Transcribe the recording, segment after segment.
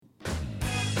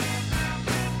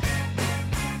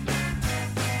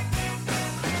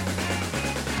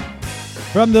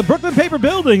From the Brooklyn Paper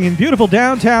Building in beautiful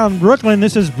downtown Brooklyn,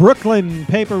 this is Brooklyn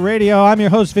Paper Radio. I'm your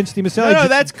host, Vince DiMaselli. No,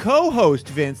 that's co-host,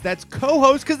 Vince. That's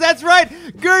co-host, because that's right.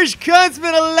 Gersh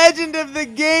Kuntzman, a legend of the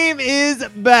game, is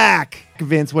back.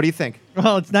 Vince, what do you think?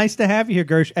 Well, it's nice to have you here,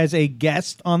 Gersh, as a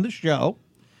guest on the show.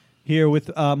 Here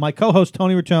with my co-host,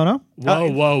 Tony Rotono.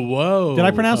 Whoa. Did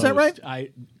I pronounce that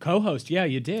right? Co-host, yeah,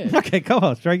 you did. Okay,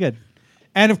 co-host. Very good.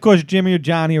 And, of course, Jimmy or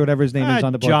Johnny or whatever his name is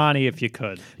on the board. Johnny, if you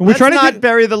could. Let's not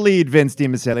bury the lead, Vince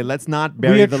DiMaselli. Let's not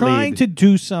bury the lead. We are trying to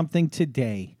do something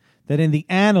today that in the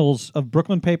annals of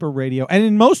Brooklyn Paper Radio, and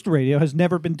in most radio, has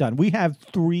never been done. We have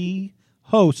 3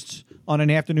 hosts on an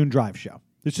afternoon drive show.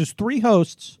 This is 3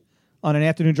 hosts on an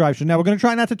afternoon drive show. Now, we're going to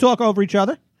try not to talk over each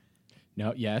other.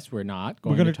 No, yes, we're not We're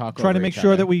going going to talk try over to make each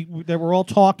sure other. that we're all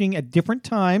talking at different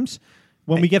times.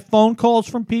 When we get phone calls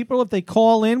from people, if they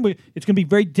call in, it's going to be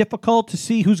very difficult to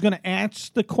see who's going to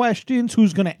ask the questions,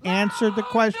 who's going to answer the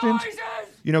questions.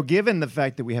 You know, given the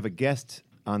fact that we have a guest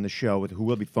on the show who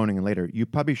will be phoning in later, you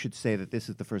probably should say that this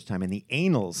is the first time in the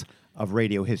annals of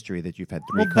radio history that you've had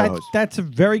 3 co-hosts. That's a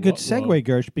very good segue,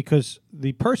 Gersh, because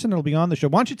the person that will be on the show,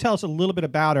 why don't you tell us a little bit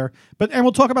about her, and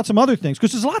we'll talk about some other things,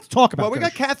 because there's a lot to talk about. Well, we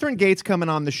got Catherine Gates coming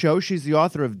on the show. She's the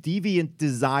author of Deviant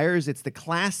Desires. It's the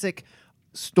classic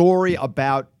story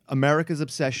about America's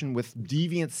obsession with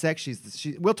deviant sex.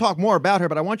 We'll talk more about her,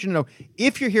 but I want you to know,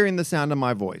 if you're hearing the sound of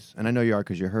my voice, and I know you are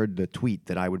because you heard the tweet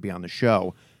that I would be on the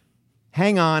show,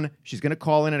 hang on. She's going to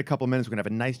call in a couple of minutes. We're going to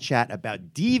have a nice chat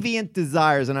about Deviant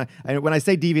Desires. And when I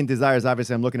say Deviant Desires,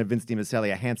 obviously I'm looking at Vince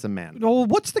DiMaselli, a handsome man. Well,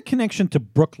 what's the connection to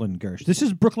Brooklyn, Gersh? This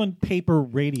is Brooklyn Paper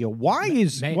Radio. Why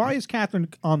is Catherine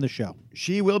on the show?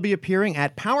 She will be appearing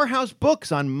at Powerhouse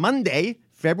Books on Monday,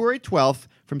 February 12th,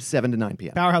 from 7 to 9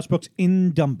 p.m. Powerhouse Books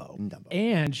in Dumbo.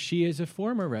 And she is a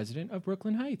former resident of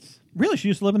Brooklyn Heights. Really? She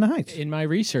used to live in the Heights? In my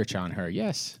research on her,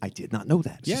 yes. I did not know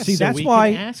that. Yes, See, so that's we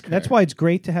why can ask her. that's why it's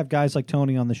great to have guys like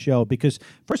Tony on the show, because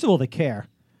first of all, they care.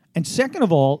 And second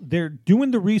of all, they're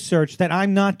doing the research that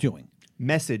I'm not doing.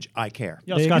 Message, I care.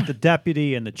 You also got the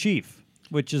deputy and the chief,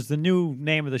 which is the new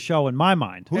name of the show in my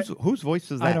mind. Whose voice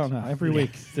is that? I don't know. Every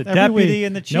week. The Every deputy week.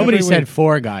 and the chief. Nobody said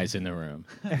 4 guys in the room.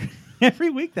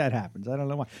 Every week that happens. I don't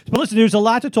know why. But listen, there's a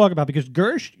lot to talk about because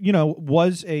Gersh,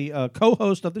 was a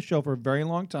co-host of the show for a very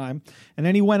long time, and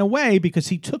then he went away because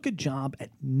he took a job at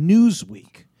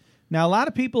Newsweek. Now, a lot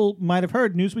of people might have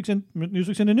heard Newsweek's in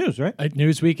the news, right?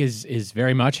 Newsweek is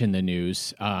very much in the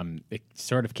news. It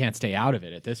sort of can't stay out of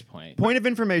it at this point. Point of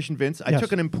information, Vince. I Yes.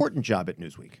 took an important job at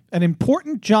Newsweek. An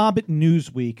important job at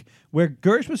Newsweek where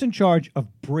Gersh was in charge of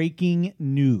breaking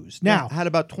news. Now, I had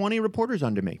about 20 reporters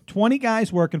under me. 20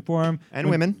 guys working for him. And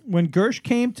women. When Gersh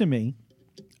came to me,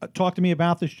 talked to me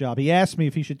about this job, he asked me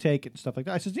if he should take it and stuff like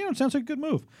that. I said, it sounds like a good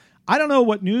move. I don't know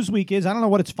what Newsweek is. I don't know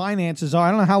what its finances are. I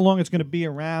don't know how long it's going to be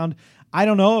around. I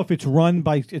don't know if it's run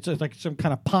by, it's like some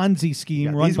kind of Ponzi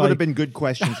scheme run These by, would have been good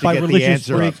questions to by get the religious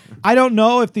answer freaks. of. I don't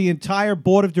know if the entire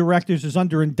board of directors is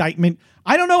under indictment.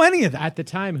 I don't know any of that. At the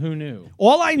time, who knew?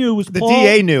 All I knew was The Paul,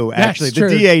 DA knew, actually. That's true.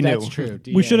 The DA knew. That's true.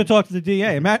 We DA. should have talked to the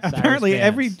DA. Apparently,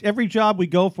 Vance. every job we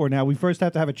go for now, we first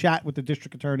have to have a chat with the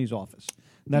district attorney's office.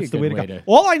 And that's Be the a way good to way go. to-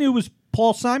 All I knew was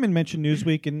Paul Simon mentioned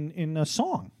Newsweek in a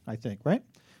song, I think, right?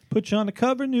 Put you on the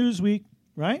cover, Newsweek,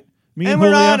 right? Me And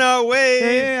we're Julio. on our way.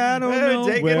 Hey, I don't We're know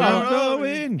taking where our I'm own.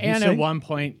 going. You And see? at one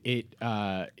point, it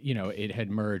had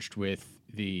merged with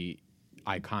the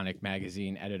iconic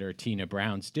magazine editor Tina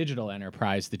Brown's digital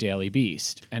enterprise, The Daily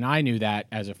Beast. And I knew that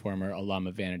as a former alum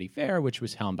of Vanity Fair, which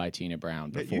was helmed by Tina Brown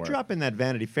before. You drop in that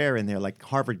Vanity Fair in there like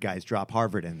Harvard guys drop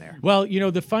Harvard in there. Well,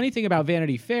 the funny thing about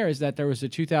Vanity Fair is that there was a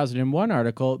 2001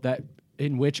 article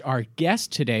in which our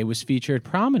guest today was featured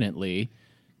prominently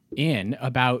in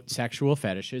about sexual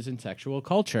fetishes and sexual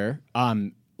culture.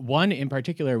 One in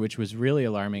particular, which was really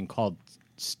alarming, called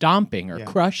stomping or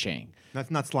crushing. That's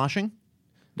not sloshing?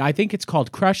 I think it's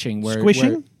called crushing.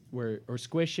 Squishing? Or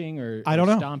squishing or I don't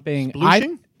know. stomping.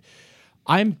 Splooshing?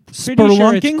 I'm pretty sure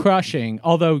Spelunking? it's crushing,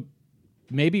 although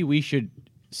maybe we should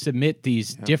submit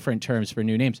these different terms for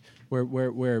new names,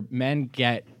 where men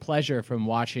get pleasure from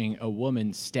watching a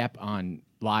woman step on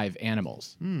live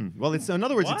animals. Well, in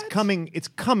other words, it's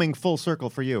coming full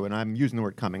circle for you, and I'm using the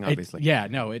word coming, obviously.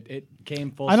 It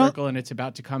came full I don't- circle, and it's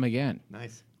about to come again.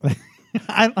 Nice.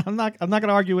 I'm not going to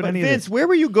argue with But any Vince, of this. where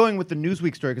were you going with the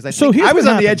Newsweek story? Because I So think here's I was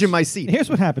what on the happens. edge of my seat. Here's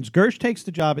what happens. Gersh takes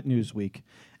the job at Newsweek.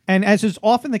 And as is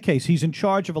often the case, he's in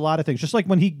charge of a lot of things. Just like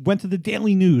when he went to the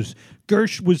Daily News,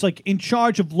 Gersh was like in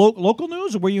charge of local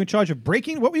news, or were you in charge of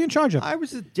breaking? What were you in charge of? I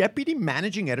was the deputy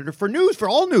managing editor for news, for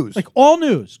all news. Like all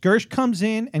news. Gersh comes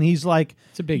in and he's like,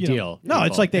 It's a big deal. No, it's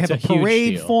people. like they It's have a huge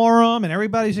parade deal. for him and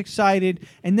everybody's excited.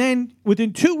 And then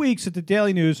within 2 weeks at the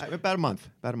Daily News, About a month.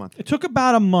 it took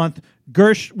about a month,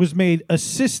 Gersh was made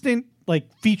assistant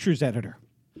features editor.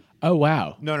 Oh,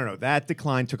 wow. No. That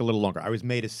decline took a little longer. I was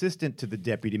made assistant to the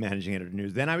deputy managing editor of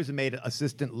news. Then I was made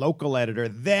assistant local editor.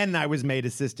 Then I was made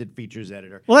assistant features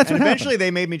editor. Well, that's and what eventually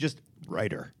they made me just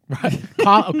writer.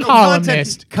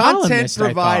 Columnist. Content Columnist, I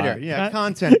provider. thought. Yeah,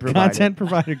 content provider. Content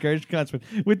provider, Gersh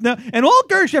Kunstman. And all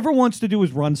Gersh ever wants to do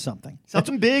is run something.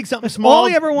 Something big, something small. All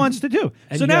he ever wants to do.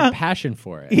 And so you now have passion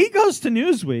for it. he goes to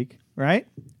Newsweek, right?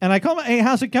 And I call him, hey,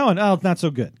 how's it going? Oh, it's not so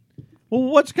good. Well,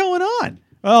 what's going on?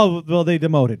 Oh, well, they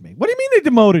demoted me. What do you mean they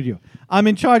demoted you? I'm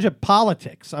in charge of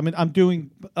politics. I'm doing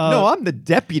No, I'm the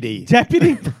deputy.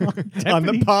 deputy I'm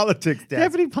the politics desk.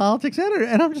 deputy politics editor,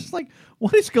 and I'm just like,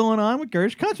 what is going on with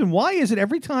Gersh Kunstman? Why is it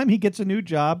every time he gets a new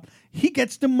job, he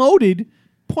gets demoted?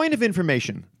 Point of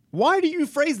information. Why do you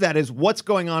phrase that as what's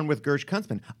going on with Gersh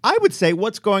Kunstman? I would say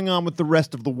what's going on with the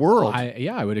rest of the world.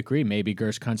 I would agree. Maybe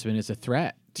Gersh Kunstman is a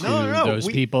threat to No, those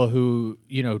people who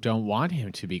don't want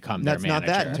him to become That's their not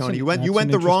manager. that, Tony. You That's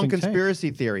went an the wrong interesting take.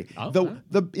 conspiracy theory. Okay.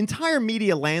 The entire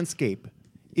media landscape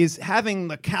is having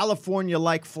the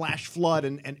California-like flash flood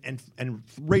and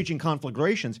raging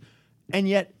conflagrations, and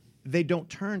yet they don't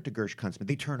turn to Gersh Kunstman.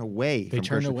 They turn away. They from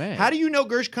turn Gersh. away. How do you know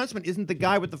Gersh Kunstman isn't the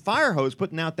guy with the fire hose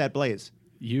putting out that blaze?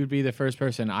 You'd be the first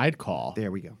person I'd call.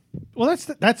 There we go. Well, that's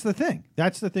the thing.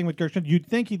 That's the thing with Gersh Kunstman. You'd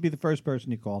think he'd be the first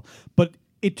person you call, but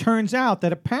it turns out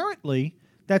that apparently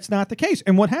that's not the case.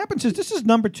 And what happens is this is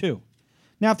number 2.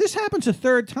 Now, if this happens a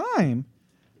third time,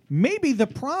 maybe the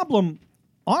problem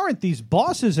aren't these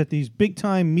bosses at these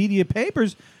big-time media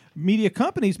papers, media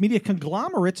companies, media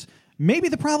conglomerates. Maybe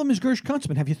the problem is Gersh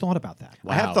Kunstman. Have you thought about that?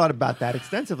 I have thought about that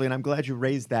extensively, and I'm glad you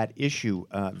raised that issue,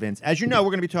 Vince. As you know, we're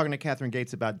going to be talking to Catherine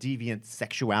Gates about deviant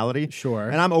sexuality. Sure.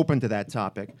 And I'm open to that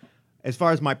topic. As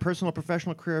far as my personal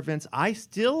professional career, Vince, I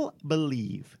still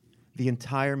believe the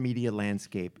entire media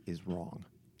landscape is wrong.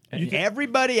 And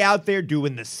everybody out there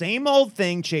doing the same old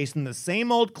thing, chasing the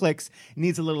same old clicks,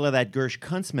 needs a little of that Gersh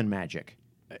Kunstman magic.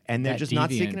 And they're That just not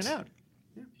seeking deviant. it out.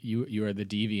 You are the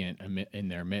deviant in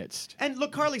their midst. And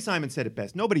look, Carly Simon said it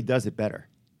best. Nobody does it better.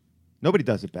 Nobody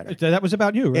does it better. That was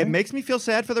about you, right? It makes me feel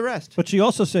sad for the rest. But she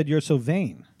also said you're so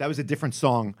vain. That was a different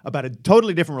song about a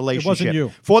totally different relationship.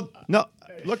 you.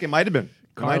 Look, it might have been.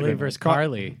 It might have Carly been. versus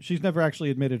Carly. She's never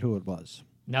actually admitted who it was.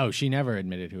 No, she never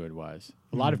admitted who it was.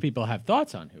 A lot of people have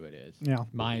thoughts on who it is. Yeah.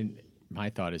 My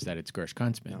thought is that it's Gersh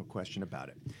Kunstman. No question about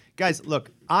it. Guys, look,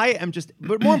 I am just,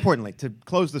 but more importantly, to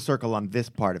close the circle on this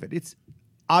part of it, it's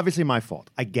obviously my fault.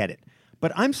 I get it.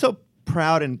 But I'm so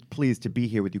proud and pleased to be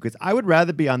here with you because I would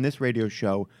rather be on this radio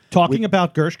show Talking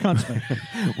about Gersh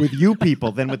Kunstman. with you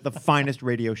people than with the finest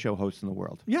radio show hosts in the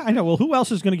world. Yeah, I know. Well, who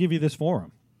else is going to give you this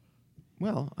forum?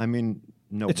 Well, I mean,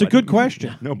 nobody. It's a good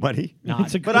question. Nobody.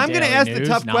 Not But But I'm going to Daily ask the News,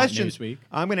 tough not questions. Newsweek.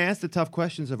 I'm going to ask the tough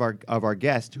questions of our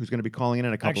guest, who's going to be calling in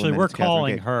a couple Actually, of we're minutes. Catherine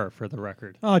calling Gates. her for the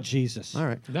record. Oh, Jesus. All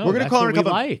right, No, we're going to that's call her in a what we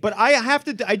couple. like. But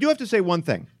I do have to say one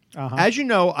thing. Uh-huh. As you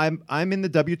know, I'm in the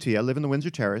WT. I live in the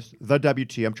Windsor Terrace, the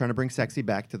WT. I'm trying to bring sexy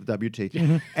back to the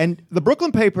WT. And the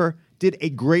Brooklyn paper did a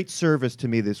great service to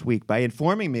me this week by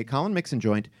informing me, Colin Mixon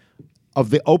joint, of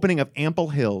the opening of Ample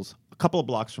Hills, a couple of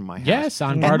blocks from my house. Yes,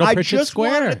 on And Bartle I Pritchett just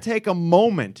Square. wanted to take a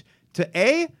moment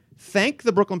to thank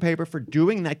the Brooklyn paper for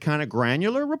doing that kind of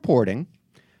granular reporting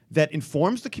that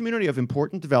informs the community of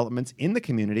important developments in the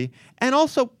community, and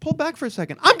also pull back for a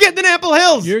second. I'm getting in Ample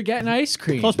Hills. You're getting ice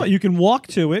cream. Close by. You can walk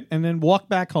to it and then walk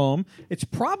back home. It's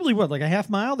probably, like a half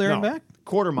mile there and back?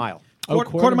 Quarter mile. Oh,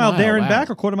 quarter mile there and wow. back,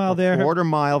 or quarter mile there? Quarter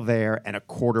mile there and a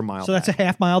quarter mile So that's a back.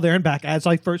 half mile there and back, as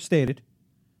I first stated.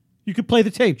 You could play the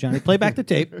tape, Johnny. Play back the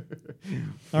tape.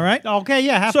 All right. Okay,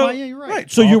 yeah, half So, mile. Yeah, you're right.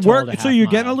 So All you told work. a So half you're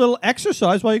getting a mile. little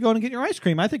exercise while you're going to get your ice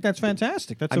cream. I think that's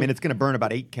fantastic. That's. I mean, it's going to burn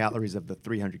about 8 calories of the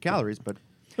 300 calories, but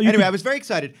Well, you anyway, could- I was very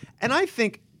excited. And I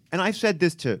think, and I've said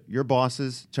this to your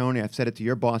bosses, Tony, I've said it to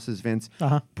your bosses, Vince,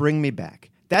 bring me back.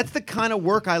 That's the kind of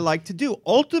work I like to do.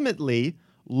 Ultimately,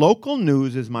 local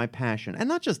news is my passion, and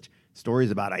not just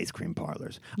stories about ice cream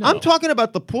parlors. I'm talking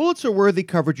about the Pulitzer-worthy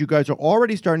coverage you guys are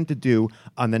already starting to do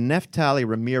on the Neftali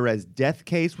Ramirez death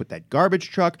case with that garbage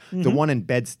truck, the one in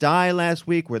Bed-Stuy last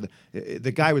week where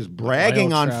the guy was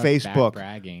bragging oil on truck, Facebook,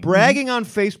 bragging. bragging on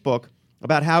Facebook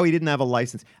about how he didn't have a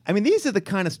license. I mean, these are the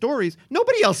kind of stories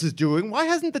nobody else is doing. Why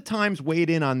hasn't the Times weighed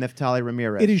in on Neftali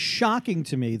Ramirez? It is shocking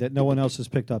to me that no one else has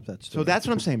picked up that story. So that's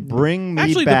what I'm saying. Bring me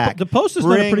Actually, back. the Post has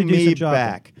done a bring pretty me decent job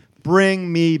back.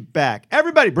 Bring me back.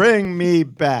 Everybody, bring me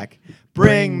back.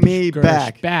 Bring me Gersh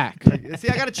back. back. See,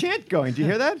 I got a chant going. Do you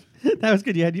hear that? That was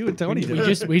good. You had you and Tony. we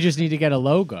did. just need to get a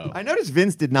logo. I noticed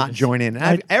Vince did not join in.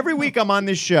 Every week I'm on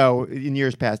this show in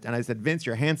years past, and I said, Vince,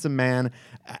 you're a handsome man.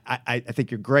 I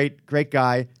think you're great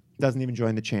guy. Doesn't even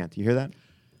join the chant. You hear that?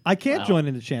 I can't join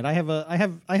in the chant. I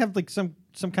have like some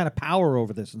kind of power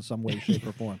over this in some way, shape,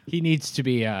 or form. He needs to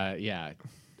be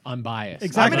unbiased.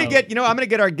 Exactly. I'm gonna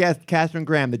get our guest Catherine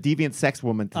Graham, the deviant sex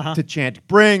woman, to chant,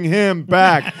 "Bring him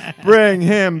back, bring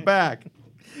him back."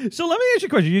 So let me ask you a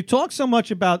question. You talk so much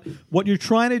about what you're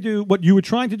trying to do, what you were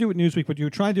trying to do at Newsweek, what you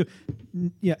were trying to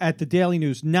do at the Daily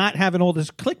News, not having all this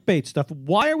clickbait stuff.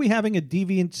 Why are we having a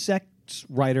deviant sex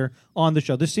writer on the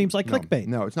show? This seems like clickbait.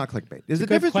 No, it's not clickbait. There's a a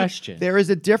good difference. question. There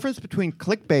is a difference between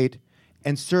clickbait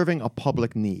and serving a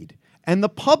public need. And the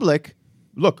public,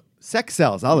 look, sex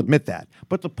sells. I'll admit that.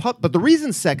 But the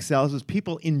reason sex sells is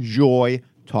people enjoy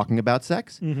talking about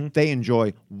sex. They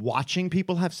enjoy watching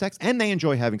people have sex, and they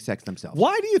enjoy having sex themselves.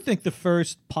 Why do you think the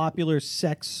first popular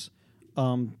sex,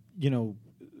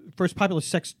 first popular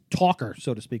sex talker,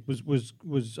 so to speak, was Ruth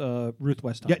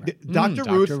Westheimer? Yeah, Dr.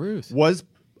 Ruth was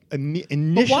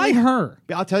initially. But why her?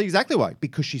 I'll tell you exactly why.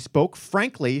 Because she spoke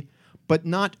frankly, but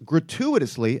not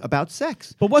gratuitously about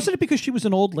sex. But wasn't it because she was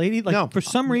an old lady? Like No. for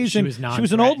some reason, was she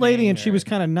was an old lady, and non-threatening she or- was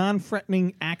kind of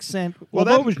non-threatening accent. Well,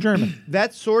 Although it was German.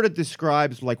 That sort of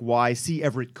describes like why C.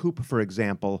 Everett Koop, for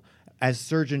example, as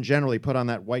Surgeon General, he put on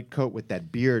that white coat with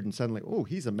that beard, and suddenly, oh,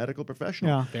 he's a medical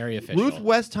professional. Yeah. Very official. Ruth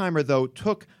Westheimer, though,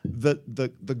 took the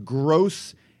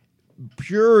gross,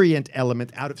 prurient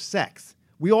element out of sex.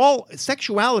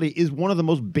 Sexuality is one of the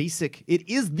most basic, it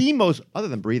is the most, other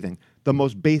than breathing, the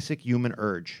most basic human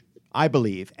urge, I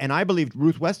believe. And I believe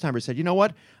Ruth Westheimer said, you know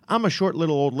what? I'm a short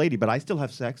little old lady, but I still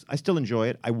have sex. I still enjoy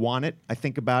it. I want it. I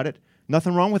think about it.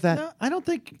 Nothing wrong with that. No, I don't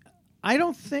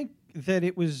think that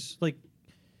it was like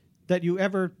that you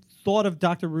ever thought of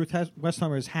Dr. Ruth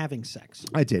Westheimer as having sex.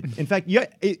 I did. In fact,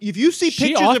 if you see She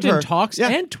pictures often of her, talks Yeah.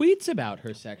 and tweets about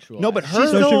her sexual. No, but life. her She's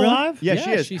still alive? Yeah, Yeah,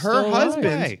 she is. she's Her still alive.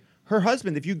 husband. Hey. Her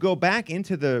husband. If you go back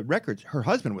into the records, her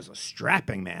husband was a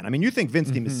strapping man. I mean, you think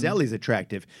Vince DiMaselli's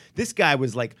attractive? This guy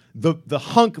was like the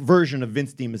hunk version of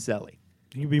Vince DiMaselli.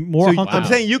 He'd be more So hunk. I'm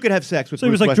saying you could have sex with. So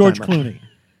he was Ruth like George Westheimer.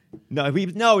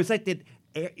 Clooney. No, it's like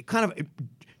kind of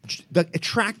the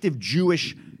attractive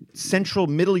Jewish Central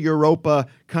Middle Europa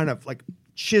kind of like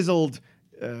chiseled.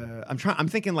 I'm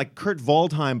thinking like Kurt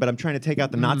Waldheim, but I'm trying to take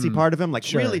out the Nazi part of him. Like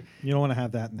really, You don't want to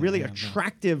have that. In there. really Yeah, no.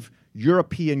 attractive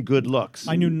European good looks.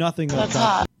 I knew nothing of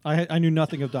I knew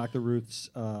nothing of Dr. Ruth's.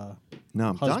 No,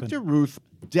 husband. Dr. Ruth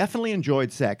definitely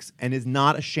enjoyed sex and is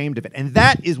not ashamed of it. And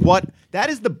that is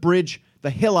the bridge, the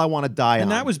hill I want to die on.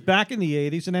 And that was back in the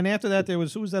 80s. And then after that, who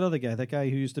was that other guy? That guy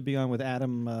who used to be on with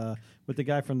Adam, with the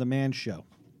guy from The Man Show.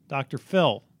 Dr.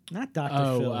 Phil. Not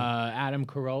Dr. Phil. Adam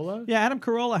Carolla. Yeah, Adam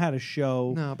Carolla had a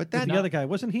show. No, but with that- the other guy.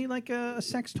 Wasn't he like a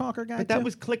sex talker guy? But that too?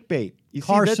 was clickbait. You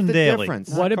Carson see, that's the Daly. difference.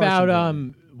 What Carson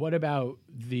about what about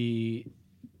the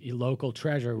local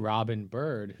treasure Robin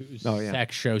Bird, whose Oh, yeah.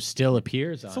 sex show still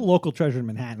appears It's a on? local treasure in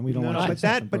Manhattan. We don't want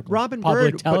to. But Robin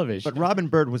Public Bird, television. But Robin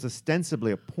Bird was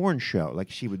ostensibly a porn show. Like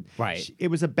she would, Right. it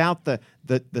was about the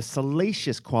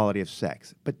salacious quality of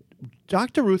sex. But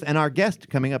Dr. Ruth and our guest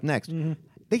coming up next,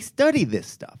 they study this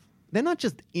stuff. They're not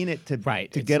just in it to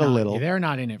Right. to it's get a not- little They're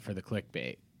not in it for the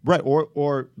clickbait. right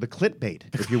or the clickbait,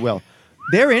 if you will.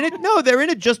 They're in it. No, they're in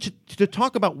it just to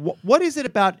talk about what is it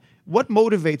about what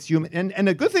motivates human. And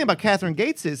the good thing about Catherine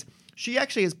Gates is she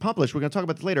actually has published. We're going to talk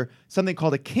about this later. Something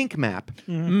called a kink map,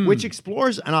 which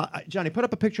explores. And Johnny, put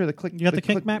up a picture of the click. You got the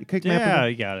kink map? Kink map. Yeah,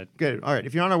 you got it. Good. All right.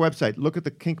 If you're on our website, look at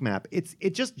the kink map.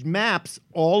 It just maps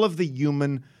all of the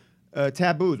human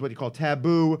taboos. What do you call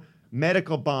taboo?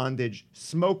 Medical bondage,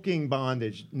 smoking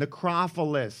bondage,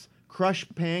 necrophilis,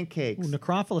 crushed pancakes. Ooh,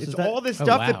 necrophilis, It's is that- all this Oh,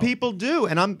 stuff wow. that people do,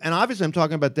 and obviously I'm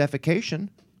talking about defecation.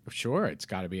 Sure, it's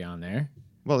got to be on there.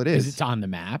 Well, it Because is. it's on the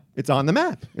map. It's on the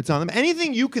map. It's on the map.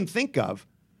 Anything you can think of,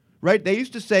 right? They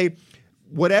used to say,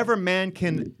 whatever man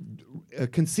can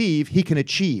conceive, he can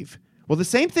achieve. Well, the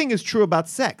same thing is true about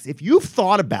sex. If you've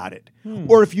thought about it,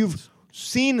 or if you've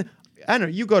seen, I don't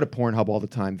know, you go to Pornhub all the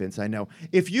time, Vince, I know.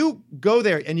 If you go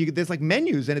there and there's like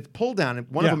menus and it's pulled down and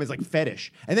one of Yeah. them is like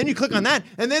fetish. And then you click on that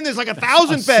and then there's like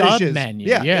 1,000 A fetishes. sub-menu,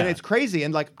 yeah. yeah. And it's crazy.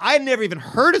 And like, I had never even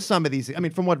heard of some of these. I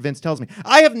mean, from what Vince tells me,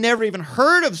 I have never even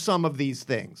heard of some of these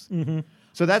things.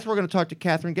 So that's what we're going to talk to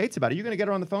Catherine Gates about. Are you going to get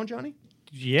her on the phone, Johnny?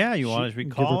 Yeah, you want to give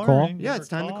her recall a call? her? Yeah, it's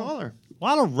time to call her. A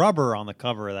lot of rubber on the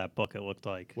cover of that book. It looked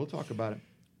like. We'll talk about it.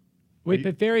 Wait,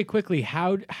 but very quickly,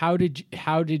 how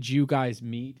did you guys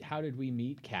meet? How did we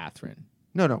meet Catherine?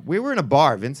 No. We were in a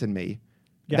bar, Vince and me.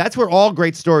 Yeah. That's where all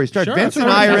great stories start. Sure, Vince and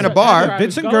that's I right. are in a That's where I bar, was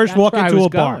Vince and going. Gersh That's walk where I into was a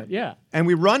bar. going. Yeah. and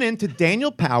we run into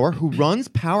Daniel Power, who runs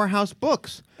Powerhouse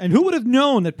Books. And who would have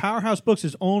known that Powerhouse Books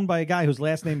is owned by a guy whose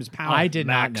last name is Power? I did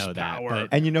not Max know that. Power. But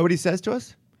And you know what he says to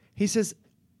us? He says,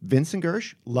 Vince and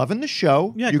Gersh, loving the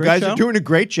show. Yeah, you great guys show. are doing a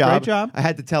great job. Great job. I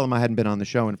had to tell him I hadn't been on the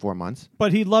show in 4 months.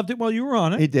 But he loved it while you were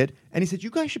on it. He did. And he said, you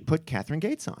guys should put Catherine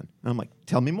Gates on. And I'm like,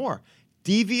 tell me more.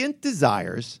 Deviant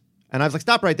Desires. And I was like,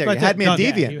 stop right there. Right you had me there. at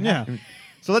No, Deviant. Yeah.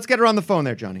 So let's get her on the phone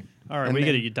there, Johnny. All right, And we then-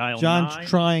 get it. You dial John's 9.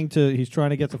 trying to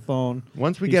get the phone.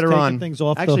 Once we He's get her taking on. things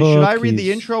off the Actually, should I hook. read the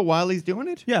He's- intro while he's doing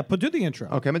it? Yeah, but do the intro.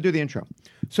 Okay, I'm going to do the intro.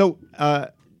 So,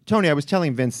 Tony, I was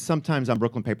telling Vince, sometimes on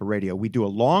Brooklyn Paper Radio, we do a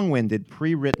long-winded,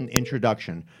 pre-written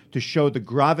introduction to show the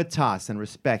gravitas and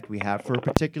respect we have for a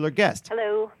particular guest.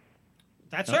 Hello,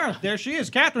 That's her. There she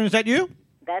is. Catherine, is that you?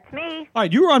 that's me. All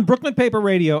right, you were on Brooklyn Paper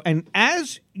Radio, and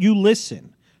as you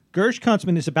listen, Gersh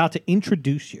Kuntzman is about to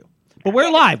introduce you. But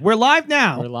we're live. We're live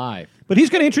now. we're live. But he's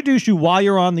going to introduce you while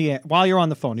you're on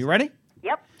the phone. You ready?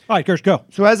 Yep. All right, Gersh, go.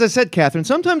 So, as I said, Catherine,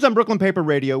 sometimes on Brooklyn Paper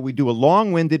Radio, we do a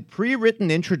long-winded,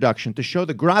 pre-written introduction to show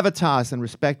the gravitas and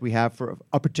respect we have for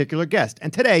a particular guest.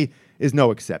 And today is no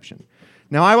exception.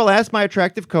 Now, I will ask my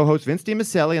attractive co-hosts, Vince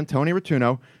DiMaselli and Tony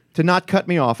Rotuno, to not cut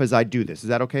me off as I do this. Is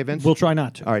that okay, Vince? We'll try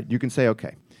not to. All right, you can say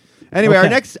okay. Anyway,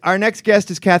 Okay. our next guest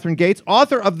is Catherine Gates,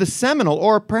 author of the seminal,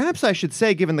 or perhaps I should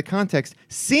say, given the context,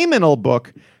 seminal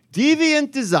book,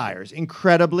 Deviant Desires,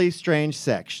 Incredibly Strange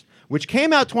Sex, which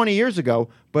came out 20 years ago,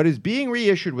 but is being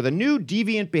reissued with a new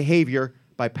deviant behavior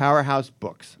by Powerhouse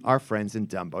Books, our friends in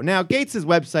Dumbo. Now, Gates'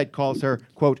 website calls her,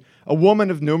 quote, a woman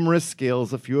of numerous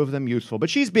skills, a few of them useful, but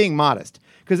she's being modest,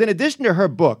 because in addition to her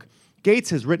book, Gates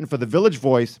has written for The Village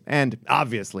Voice and,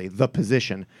 obviously, The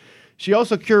Position. She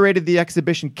also curated the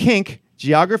exhibition Kink,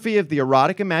 Geography of the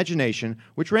Erotic Imagination,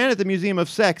 which ran at the Museum of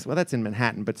Sex. Well, that's in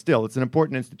Manhattan, but still, it's an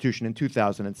important institution in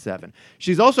 2007.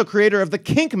 She's also creator of the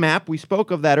Kink Map. We spoke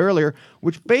of that earlier,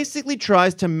 which basically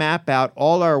tries to map out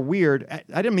all our weird, I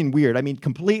didn't mean weird, I mean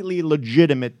completely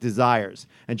legitimate desires.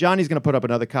 And Johnny's going to put up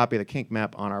another copy of the Kink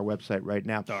Map on our website right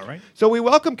now. All right. So we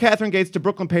welcome Catherine Gates to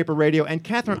Brooklyn Paper Radio. And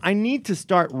Catherine, I need to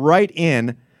start right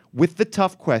in with the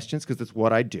tough questions because it's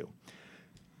what I do.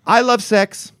 I love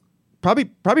sex, probably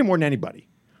more than anybody.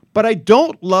 But I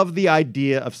don't love the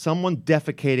idea of someone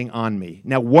defecating on me.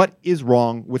 Now, what is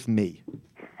wrong with me?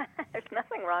 There's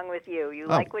nothing wrong with you. You Oh.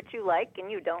 like what you like, and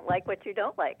you don't like what you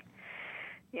don't like.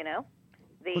 You know,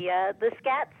 the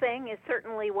scat thing is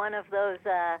certainly one of those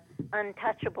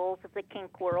untouchables of the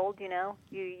kink world. You know,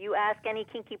 you ask any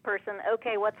kinky person,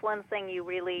 okay, what's one thing you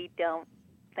really don't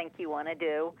think you want to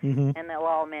do, and they'll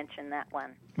all mention that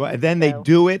one. Well, then they So-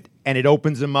 do it, and it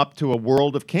opens them up to a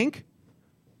world of kink?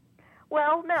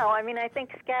 Well, no, I mean, I think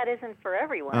scat isn't for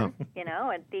everyone, Oh. you know,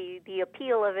 and the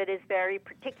appeal of it is very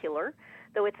particular,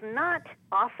 though it's not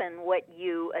often what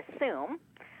you assume.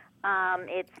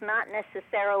 It's not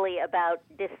necessarily about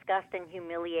disgust and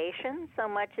humiliation so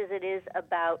much as it is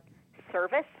about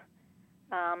service.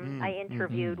 I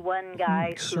interviewed one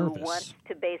guy who service. wants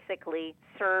to basically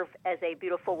serve as a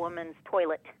beautiful woman's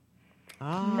toilet.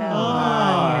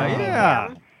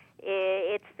 yeah.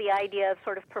 It's the idea of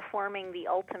sort of performing the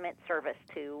ultimate service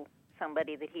to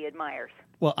somebody that he admires.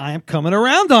 Well, I am coming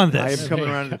around on I am this. coming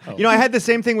around. You know, I had the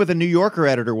same thing with a New Yorker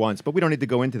editor once, but we don't need to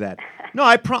go into that. No,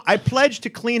 I pledged to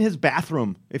clean his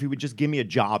bathroom if he would just give me a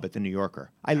job at the New Yorker.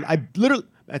 I literally,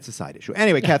 that's a side issue.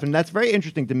 Anyway, Catherine, that's very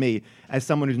interesting to me as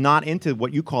someone who's not into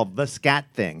what you call the scat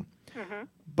thing.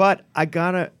 But I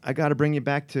gotta bring you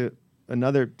back to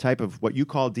another type of what you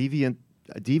call deviant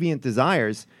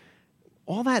desires.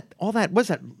 All that, what's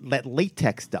that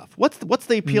latex stuff? What's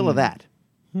the appeal of that?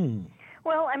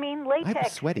 Well, I mean,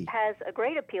 latex sweaty. has a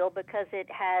great appeal because it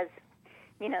has,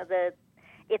 you know,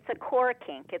 it's a core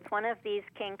kink. It's one of these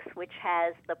kinks which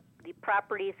has the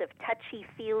properties of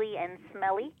touchy-feely and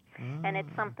smelly, and it's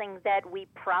something that we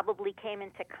probably came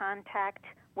into contact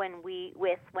when we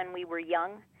were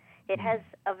young. It has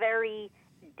a very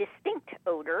distinct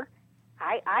odor.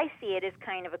 I see it as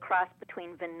kind of a cross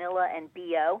between vanilla and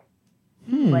BO,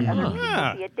 but other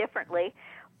people see it differently.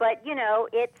 But, you know,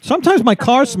 it's... Sometimes my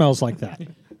car something- smells like that.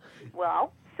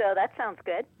 Well, so that sounds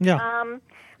good. Yeah.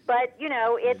 But, you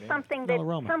know, it's something that No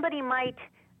aroma. somebody might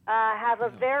have a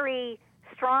very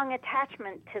strong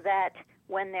attachment to that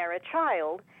when they're a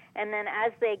child. And then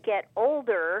as they get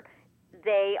older,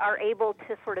 they are able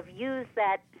to sort of use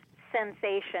that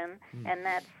sensation and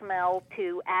that smell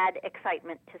to add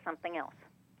excitement to something else.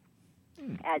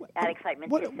 add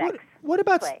excitement to sex.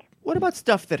 What about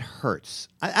stuff that hurts?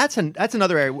 That's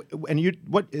another area. And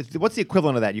what's the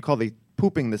equivalent of that? You call the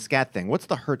pooping the scat thing. What's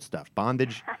the hurt stuff?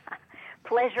 Bondage.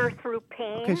 Pleasure through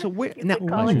pain. Okay, so you could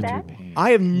call it that.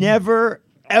 I have never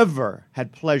ever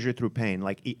had pleasure through pain.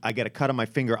 Like I get a cut on my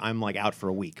finger, I'm like out for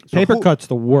a week. So Paper cut's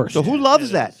the worst. So who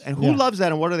loves that? And who loves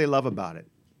that? And what do they love about it?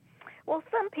 Well,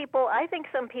 I think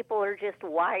some people are just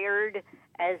wired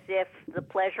as if the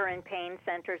pleasure and pain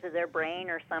centers of their brain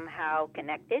are somehow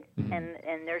connected, and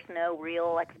there's no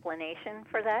real explanation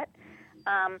for that.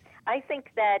 I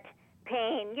think that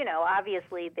pain,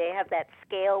 obviously they have that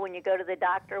scale when you go to the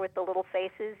doctor with the little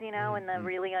faces, and the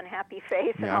really unhappy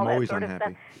face and all I'm that always sort unhappy.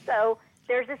 of stuff. So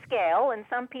there's a scale, and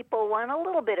some people want a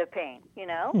little bit of pain,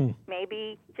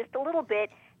 maybe just a little bit.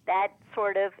 That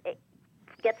sort of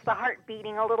gets the heart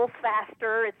beating a little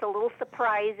faster. It's a little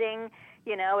surprising.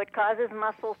 It causes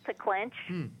muscles to clench,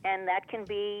 and that can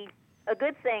be a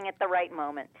good thing at the right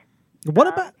moment. What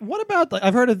about? Like,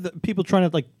 I've heard of people trying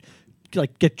to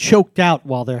like get choked out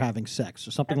while they're having sex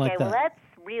or something like that. Okay, well,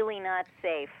 that's really not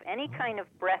safe. Any kind of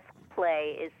breath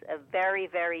play is a very,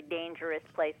 very dangerous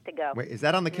place to go. Wait, is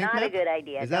that on the kink map? Not a good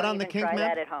idea. Is that Don't on the even kink try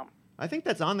map? that at home. I think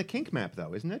that's on the kink map,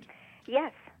 though, isn't it?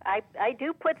 Yes, I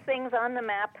do put things on the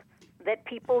map that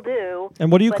people do.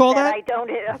 And what do you call that? I don't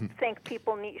think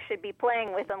people should be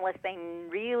playing with unless they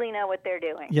really know what they're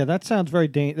doing. Yeah, that sounds very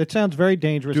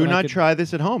dangerous. Do and not try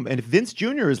this at home. And if Vince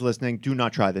Jr. is listening, do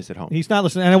not try this at home. He's not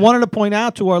listening. And I wanted to point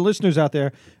out to our listeners out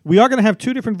there, we are going to have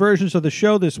two different versions of the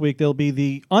show this week. There'll be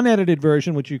the unedited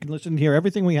version, which you can listen and hear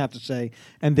everything we have to say,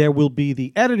 and there will be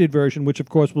the edited version, which of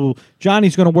course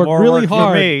Johnny's going to work More really work for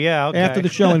hard me. Yeah, okay. after the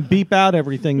show and beep out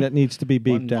everything that needs to be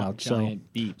beeped One out.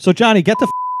 giant beep. So Johnny, get the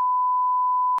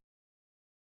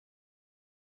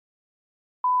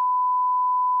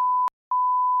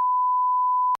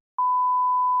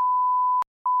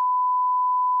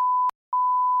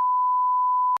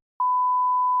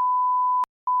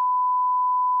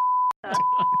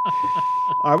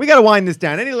All right, we got to wind this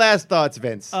down. Any last thoughts,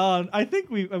 Vince? I think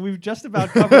we've just about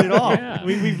covered it all. Yeah.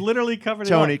 We've literally covered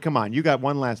Tony, it all. come on. You got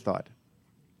one last thought.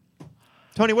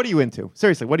 Tony, what are you into?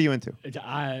 Seriously, what are you into?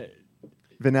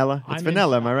 Vanilla? It's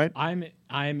vanilla, am I right?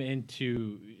 I'm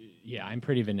into. Yeah, I'm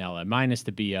pretty vanilla, minus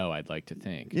the BO. I'd like to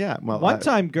think. Yeah. Well, One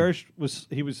time, Gersh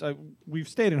we've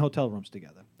stayed in hotel rooms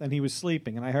together, and he was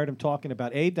sleeping, and I heard him talking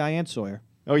about Diane Sawyer.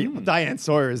 Oh, Diane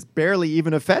Sawyer is barely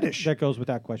even a fetish. That goes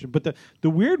without question. But the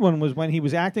weird one was when he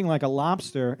was acting like a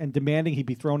lobster and demanding he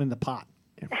be thrown in the pot.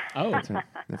 Oh,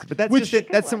 But that's just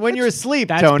it. That's when you're asleep,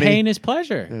 that's Tony. pain is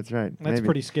pleasure. That's right. That's Maybe.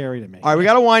 pretty scary to me. All right, we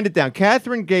got to wind it down.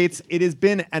 Catherine Gates, it has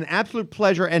been an absolute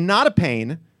pleasure and not a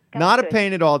pain. Not a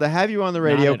pain at all to have you on the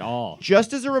radio. Not at all.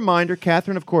 Just as a reminder,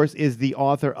 Catherine, of course, is the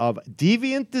author of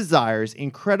Deviant Desires,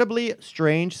 Incredibly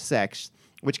Strange Sex,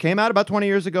 which came out about 20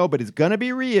 years ago, but is going to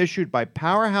be reissued by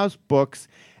Powerhouse Books.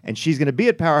 And she's going to be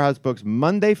at Powerhouse Books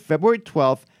Monday, February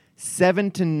 12th,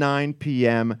 7 to 9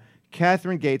 p.m.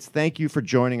 Catherine Gates, thank you for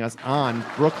joining us on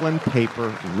Brooklyn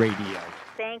Paper Radio.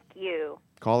 Thank you.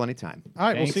 Call anytime. All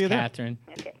right, Thanks, we'll see you Catherine.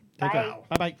 Okay. there. Bye.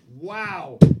 Bye-bye.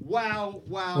 Wow.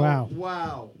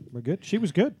 We're good. She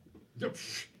was good.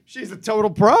 She's a total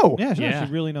pro. Yeah, Yeah.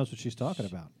 she really knows what she's talking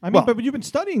about. I mean, Well- but you've been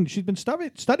studying. She's been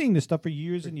studying this stuff for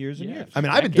years and years and Yeah. years. I mean,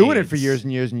 I've been doing it for Decades. years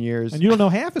and years and years. And you don't know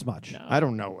half as much. I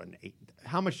don't know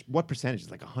how much. What percentage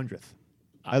is like 100th?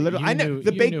 I You literally. I know knew-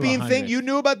 the you baked knew bean 100. thing. You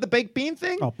knew about the baked bean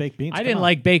thing? Oh, baked beans. I come didn't on.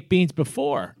 like baked beans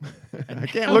before. I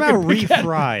can't How look about at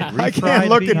refried? I can't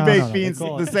look at No, baked no, beans they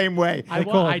call the it- same way. I They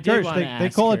call I it did Gersh, wanna they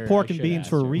ask call it her. pork I and should beans ask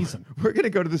for a her. reason. We're gonna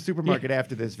go to the supermarket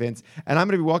after this, Vince, and I'm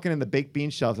gonna be walking in the baked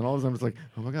bean shelves, and all of a sudden it's like,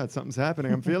 oh my god, something's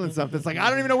happening. I'm feeling something. It's like I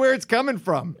don't even know where it's coming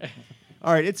from.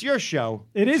 All right, it's your show.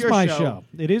 It It's is your my show.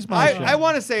 It is my show. I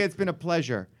want to say it's been a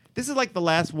pleasure. This is like the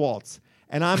last waltz.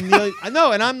 And I'm Neil.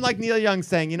 And I'm like Neil Young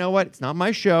saying, you know what? It's not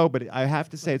my show, but I have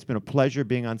to say it's been a pleasure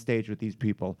being on stage with these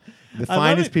people, the I love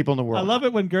finest it. people in the world. I love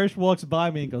it when Gersh walks by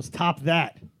me and goes, "Top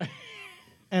that,"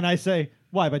 and I say,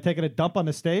 "Why? By taking a dump on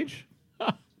the stage?"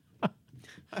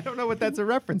 I don't know what that's a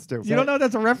reference to. You don't know what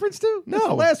that's a reference to? That's No.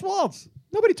 the Last Waltz.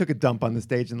 Nobody took a dump on the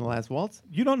stage in the last waltz.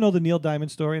 You don't know the Neil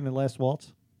Diamond story in the Last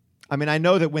Waltz? I mean, I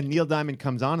know that when Neil Diamond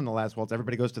comes on in the last waltz,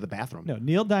 everybody goes to the bathroom. No,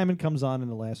 Neil Diamond comes on in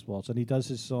the Last Waltz and he does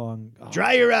his song.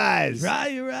 Dry your eyes. Dry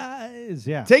your eyes.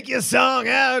 Yeah. Take your song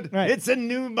out. Right. It's a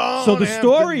newborn. So the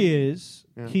story afternoon. is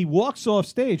he walks off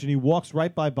stage and he walks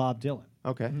right by Bob Dylan.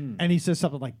 Okay. And he says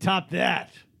something like, "Top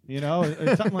that," you know,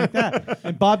 or something like that.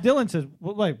 And Bob Dylan says,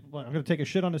 well, wait, what, I'm going to take a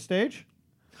shit on the stage?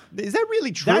 Is that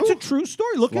really true? That's a true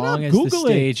story. Look As it up. long as Google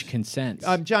the stage consents.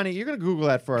 Johnny, you're going to Google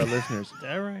that for our listeners.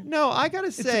 All right. No, I got to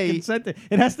it. say,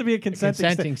 It has to be a consenting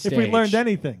consenting stage. If we stage. learned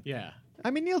anything. yeah.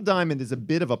 I mean, Neil Diamond is a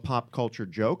bit of a pop culture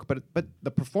joke, but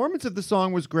the performance of the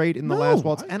song was great in the No, last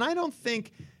waltz. And I don't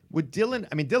think would Dylan.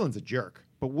 I mean, Dylan's a jerk,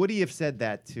 but would he have said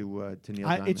that to Neil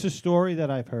Diamond? It's a story that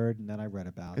I've heard and that I read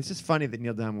about. It's just funny that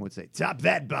Neil Diamond would say, "Top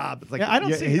that, Bob." It's like Yeah, I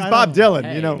don't see- he's I Bob don't- Dylan,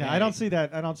 Hey, you know. Yeah, I don't see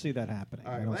that. I don't see that happening.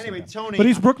 All right, I don't well, see anyway, that. Tony, but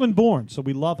he's Brooklyn born, so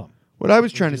we love him. What I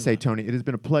was trying to say, Tony, it has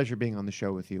been a pleasure being on the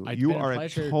show with you. It's You been are a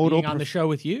pleasure total being on the show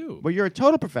with you. Well, you're a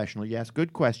total professional. You ask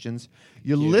good questions.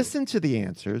 You listen to the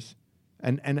answers,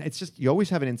 and it's just you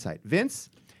always have an insight. Vince,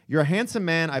 you're a handsome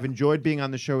man. I've enjoyed being on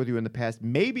the show with you in the past.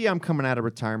 Maybe I'm coming out of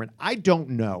retirement. I don't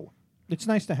know. It's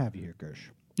nice to have you here,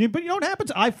 Gersh. But you know what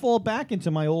happens? I fall back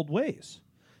into my old ways,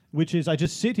 which is I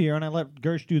just sit here and I let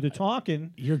Gersh do the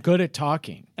talking. You're good at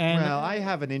talking. And Well, I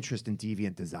have an interest in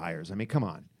deviant desires. I mean, come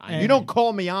on. I- You don't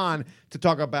call me on to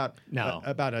talk about No.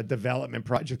 about a development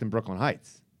project in Brooklyn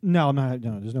Heights. no, I'm not.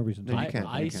 No, there's no reason to. No, you can't.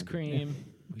 Ice can't do cream.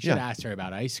 We should Yeah. ask her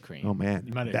about ice cream. Oh, man.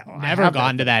 You might That- have I never have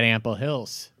gone that. to that Ample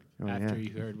Hills Oh, after yeah.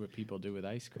 you heard what people do with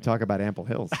ice cream. Talk about Ample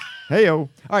Hills. Hey-o. All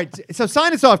right, so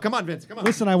sign us off. Come on, Vince. Come on.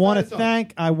 Listen, I want to Sign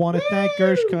us off. thank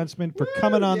Gersh Kunstman for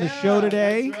coming on the show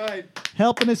today, That's right.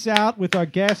 helping us out with our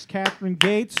guest Catherine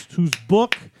Gates, whose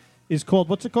book is called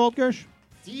what's it called, Gersh?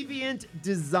 Deviant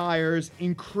Desires,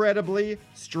 Incredibly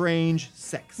Strange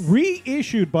Sex.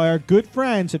 Reissued by our good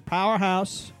friends at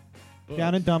Powerhouse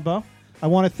down in Dumbo. I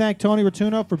want to thank Tony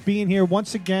Rotuno for being here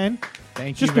once again.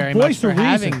 Thank Just you very the much voice for of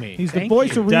reason. having me. He's Thank the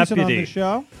voice you. of reason on Deputy. the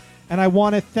show. And I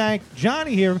want to thank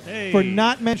Johnny here for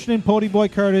not mentioning Pody Boy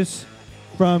Curtis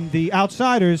from The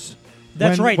Outsiders.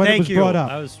 That's when, right. when Thank it was you. brought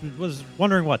up. I was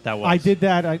wondering what that was. I did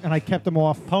that, and I kept them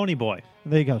off. Pony Boy.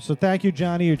 There you go. So thank you,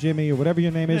 Johnny or Jimmy or whatever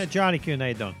your name is. Johnny Q. How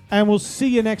you doing? And we'll see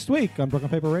you next week on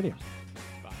Brooklyn Paper Radio.